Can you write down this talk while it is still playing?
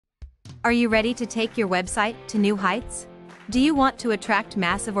Are you ready to take your website to new heights? Do you want to attract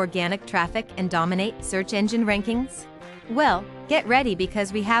massive organic traffic and dominate search engine rankings? Well, get ready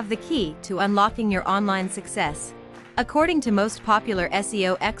because we have the key to unlocking your online success. According to most popular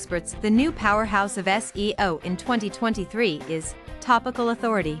SEO experts, the new powerhouse of SEO in 2023 is Topical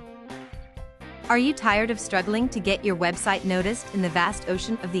Authority. Are you tired of struggling to get your website noticed in the vast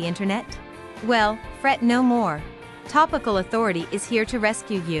ocean of the internet? Well, fret no more. Topical Authority is here to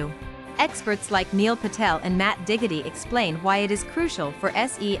rescue you. Experts like Neil Patel and Matt Diggity explain why it is crucial for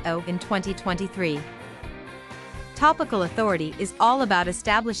SEO in 2023. Topical Authority is all about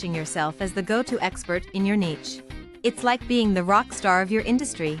establishing yourself as the go-to expert in your niche. It's like being the rock star of your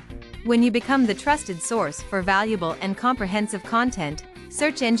industry. When you become the trusted source for valuable and comprehensive content,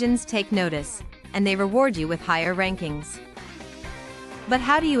 search engines take notice, and they reward you with higher rankings. But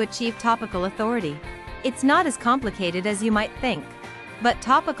how do you achieve topical authority? It's not as complicated as you might think. But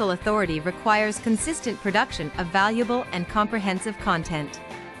topical authority requires consistent production of valuable and comprehensive content.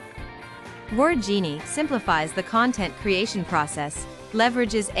 WordGenie simplifies the content creation process,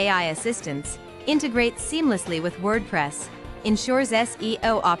 leverages AI assistance, integrates seamlessly with WordPress, ensures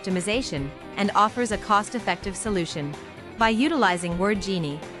SEO optimization, and offers a cost-effective solution. By utilizing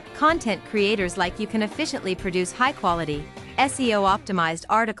WordGenie, content creators like you can efficiently produce high-quality, SEO-optimized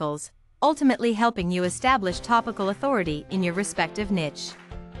articles, ultimately helping you establish topical authority in your respective niche.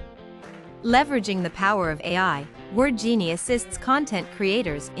 Leveraging the power of AI, WordGenie assists content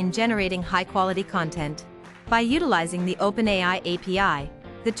creators in generating high-quality content. By utilizing the OpenAI API,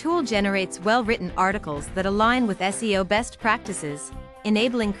 the tool generates well-written articles that align with SEO best practices,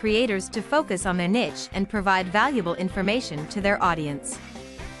 enabling creators to focus on their niche and provide valuable information to their audience.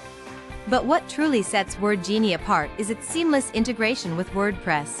 But what truly sets WordGenie apart is its seamless integration with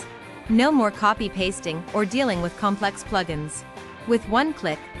WordPress. No more copy-pasting or dealing with complex plugins. With one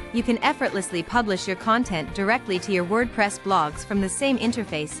click, you can effortlessly publish your content directly to your WordPress blogs from the same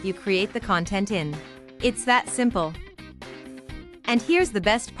interface you create the content in. It's that simple. And here's the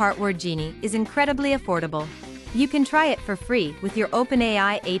best part: WordGenie is incredibly affordable. You can try it for free with your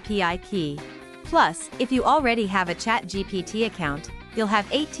OpenAI API key. Plus, if you already have a ChatGPT account, you'll have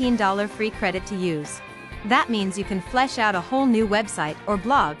 $18 free credit to use. That means you can flesh out a whole new website or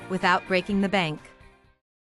blog without breaking the bank.